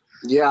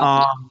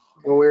 Yeah.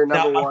 When we were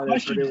number one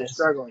and Purdue was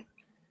struggling.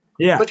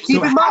 Yeah. But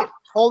keep in mind,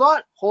 hold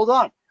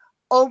on.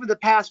 Over the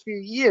past few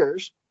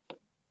years,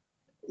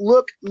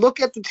 look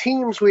at the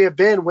teams we have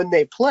been when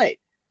they played.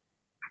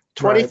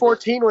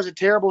 2014 was a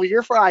terrible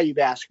year for IU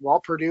basketball.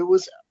 Purdue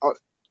was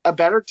a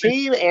better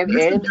team and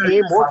in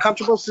a more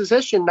comfortable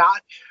position,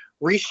 not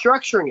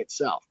restructuring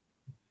itself.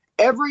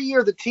 Every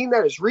year, the team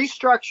that is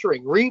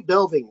restructuring,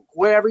 rebuilding,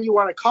 whatever you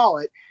want to call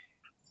it,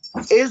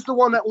 is the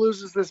one that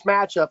loses this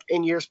matchup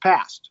in years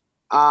past.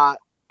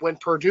 when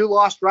Purdue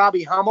lost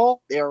Robbie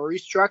Hummel, they were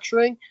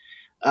restructuring.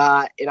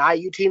 An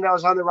IU team that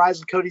was on the rise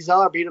with Cody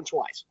Zeller beat them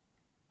twice.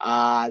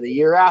 The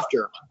year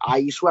after,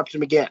 IU swept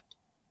them again.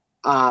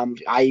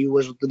 IU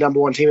was the number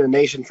one team in the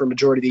nation for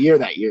majority of the year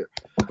that year.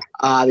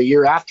 The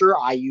year after,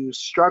 IU was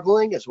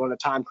struggling. It's one of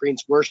Tom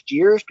Crean's worst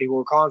years. People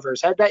were calling for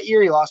his head that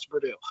year. He lost to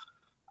Purdue.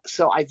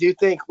 So I do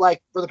think,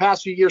 like, for the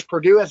past few years,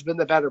 Purdue has been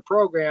the better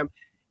program.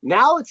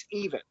 Now it's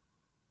even.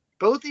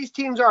 Both these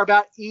teams are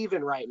about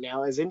even right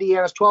now, as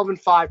Indiana's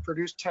 12-5,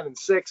 Purdue's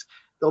 10-6.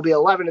 They'll be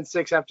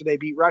 11-6 after they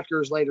beat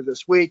Rutgers later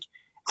this week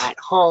at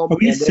home. Are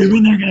we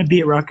assuming they're going to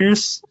beat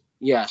Rutgers?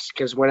 Yes,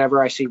 because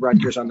whenever I see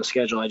Rutgers on the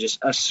schedule, I just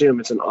assume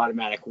it's an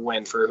automatic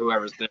win for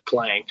whoever's they're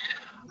playing.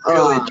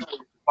 Really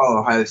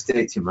follow Ohio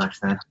State too much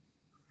then.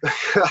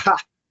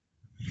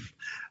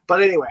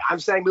 But anyway, I'm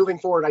saying moving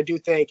forward, I do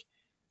think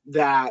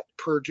that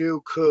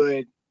Purdue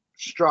could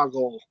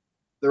struggle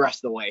the rest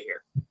of the way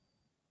here.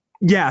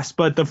 Yes,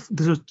 but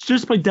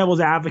just play devil's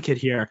advocate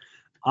here,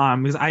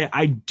 because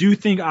I do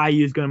think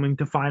IU is going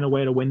to find a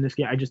way to win this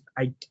game.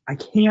 I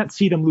can't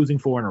see them losing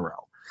 4 in a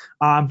row.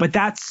 But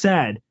that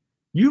said,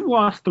 you've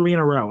lost 3 in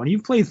a row, and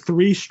you've played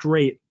 3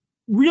 straight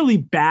really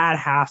bad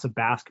halves of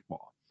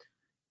basketball.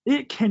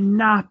 It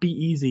cannot be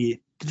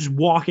easy to just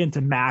walk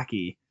into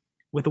Mackey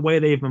with the way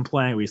they've been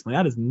playing recently.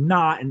 That is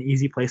not an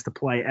easy place to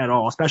play at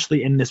all,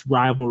 especially in this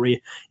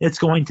rivalry. It's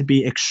going to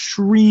be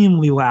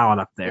extremely loud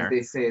up there.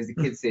 As the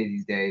kids say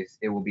these days,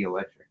 it will be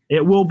electric.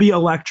 It will be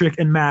electric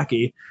in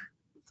Mackey.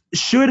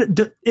 Is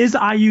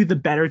IU the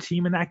better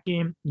team in that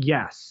game?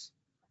 Yes.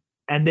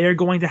 And they're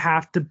going to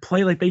have to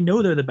play like they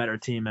know they're the better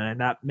team.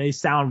 And that may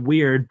sound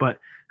weird, but,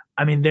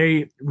 I mean,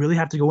 they really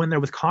have to go in there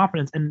with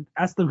confidence. And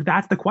that's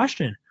the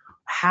question.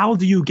 How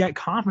do you get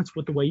confidence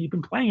with the way you've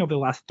been playing over the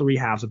last 3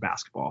 halves of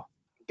basketball?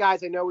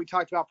 Guys, I know we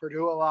talked about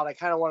Purdue a lot. I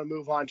kind of want to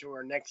move on to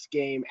our next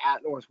game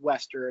at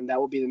Northwestern. That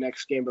will be the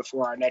next game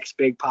before our next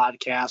big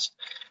podcast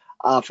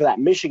for that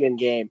Michigan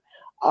game.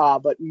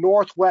 But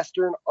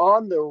Northwestern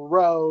on the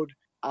road,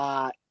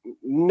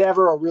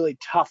 never a really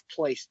tough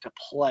place to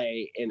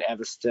play in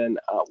Evanston.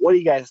 What do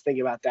you guys think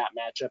about that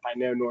matchup? I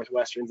know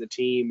Northwestern's a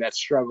team that's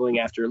struggling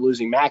after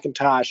losing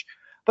McIntosh,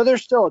 but they're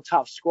still a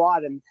tough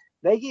squad, and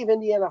they gave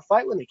Indiana a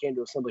fight when they came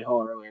to Assembly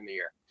Hall earlier in the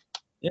year.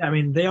 Yeah, I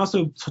mean, they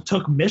also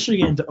took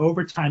Michigan to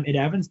overtime at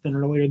Evanston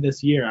earlier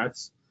this year.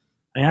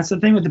 That's the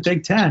thing with the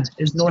Big Ten.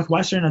 Is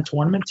Northwestern a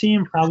tournament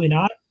team? Probably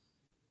not.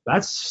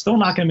 That's still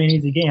not going to be an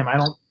easy game.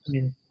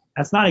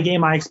 That's not a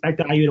game I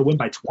expect IU to win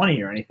by 20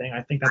 or anything.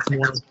 I think that's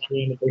more of a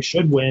game that they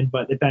should win,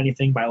 but if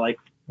anything, by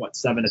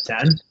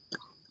 7-10.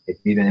 It's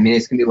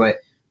going to be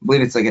I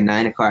believe it's like a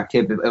 9 o'clock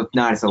tip. If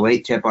not, it's a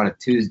late tip on a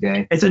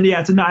Tuesday. It's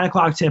a 9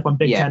 o'clock tip on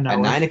Big Ten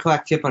Network. A 9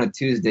 o'clock tip on a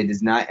Tuesday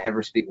does not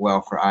ever speak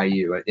well for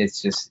IU.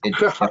 It's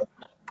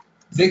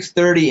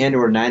 6:30 and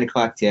or 9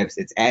 o'clock tips.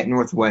 It's at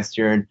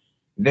Northwestern.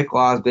 Vic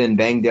Law's been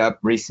banged up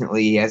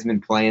recently. He hasn't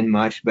been playing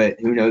much, but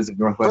who knows if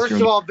Northwestern.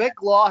 First of all,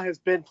 Vic Law has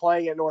been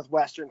playing at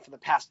Northwestern for the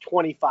past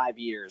 25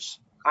 years.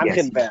 I'm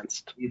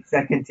convinced. He's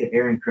second to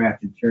Aaron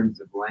Kraft in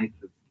terms of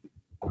length of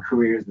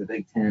careers in the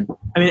Big Ten.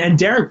 And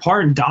Derek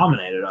Parton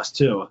dominated us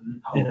too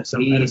at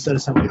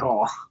Assembly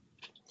Hall.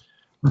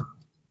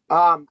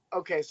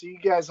 Okay, so you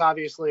guys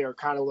obviously are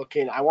kind of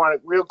looking. I want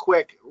it real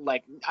quick.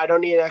 I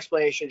don't need an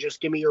explanation.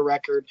 Just give me your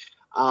record.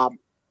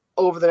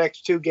 Over the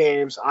next 2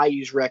 games,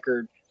 IU's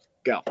record.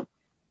 Go.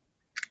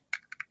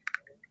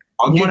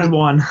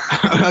 1-1.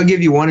 I'll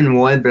give you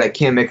 1-1, but I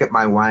can't make up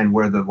my mind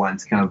where the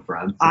ones come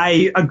from.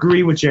 I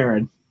agree with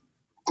Jared.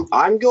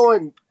 I'm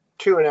going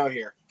 2-0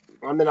 here.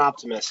 I'm an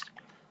optimist.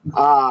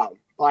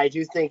 I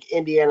do think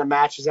Indiana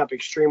matches up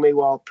extremely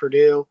well with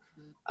Purdue.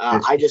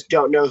 I just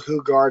don't know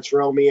who guards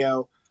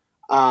Romeo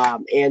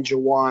and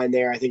Jawan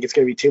there. I think it's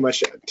going to be too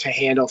much to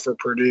handle for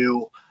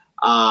Purdue.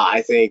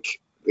 I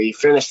think the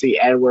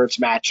Finney-Edwards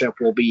matchup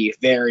will be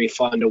very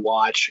fun to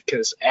watch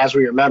because, as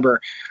we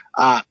remember,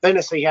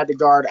 Finney had to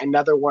guard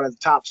another one of the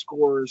top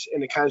scorers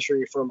in the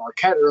country for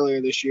Marquette earlier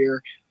this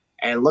year,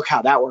 and look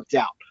how that worked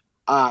out.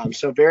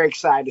 So very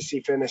excited to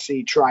see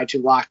Finney try to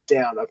lock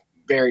down a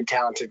very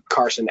talented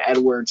Carson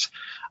Edwards.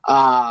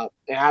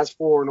 As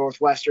for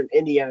Northwestern,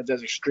 Indiana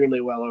does extremely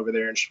well over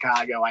there in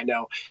Chicago. I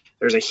know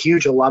there's a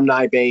huge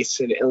alumni base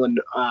in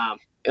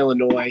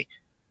Illinois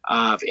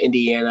of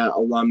Indiana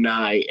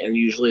alumni, and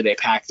usually they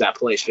pack that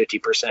place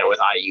 50% with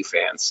IU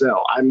fans.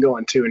 So I'm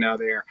going 2-0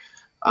 there.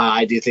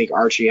 I do think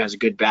Archie has a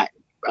good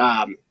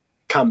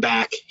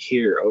comeback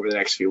here over the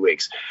next few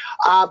weeks.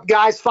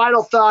 Guys,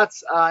 final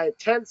thoughts,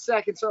 10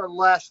 seconds or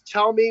less.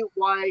 Tell me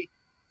why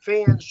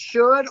fans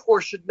should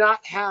or should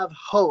not have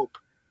hope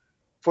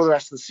for the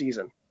rest of the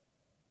season.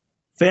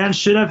 Fans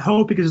should have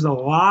hope because there's a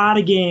lot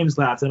of games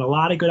left and a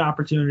lot of good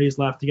opportunities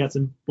left to get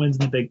some wins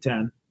in the Big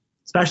Ten,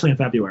 especially in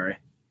February.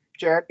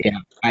 Jared? Yeah,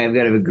 I have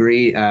got to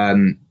agree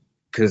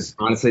because,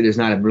 honestly, there's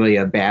not really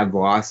a bad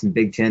loss in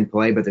Big Ten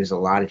play, but there's a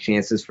lot of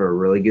chances for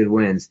really good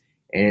wins.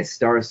 And it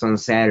starts on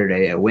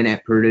Saturday. A win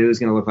at Purdue is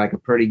going to look like a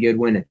pretty good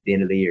win at the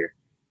end of the year.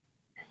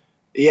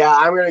 Yeah,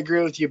 I'm going to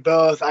agree with you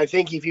both. I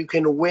think if you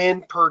can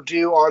win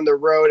Purdue on the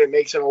road, it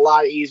makes it a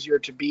lot easier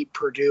to beat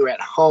Purdue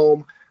at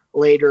home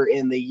later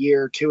in the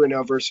year.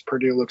 2-0 versus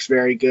Purdue looks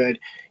very good.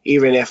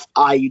 Even if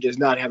IU does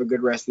not have a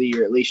good rest of the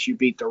year, at least you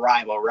beat the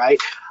rival, right?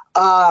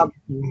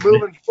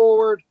 Moving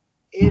forward,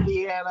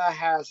 Indiana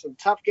has some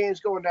tough games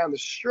going down the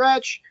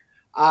stretch.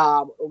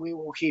 We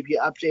will keep you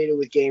updated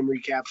with game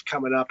recaps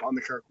coming up on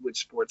the Kirkwood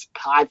Sports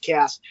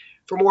Podcast.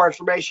 For more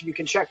information, you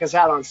can check us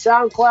out on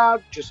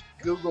SoundCloud. Just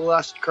Google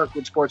us,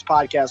 Kirkwood Sports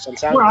Podcast on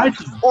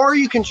SoundCloud. Or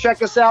you can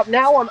check us out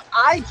now on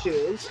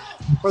iTunes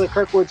for the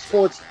Kirkwood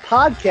Sports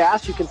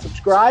Podcast. You can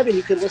subscribe and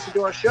you can listen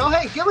to our show.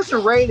 Hey, give us a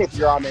rate if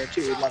you're on there,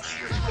 too. We'd love to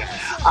hear from you.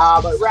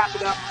 But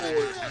wrapping up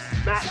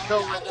for Matt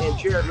Cohen and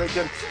Jared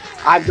Lincoln,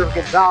 I'm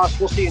Griffin Gonzalez.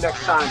 We'll see you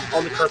next time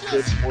on the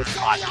Kirkwood Sports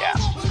Podcast.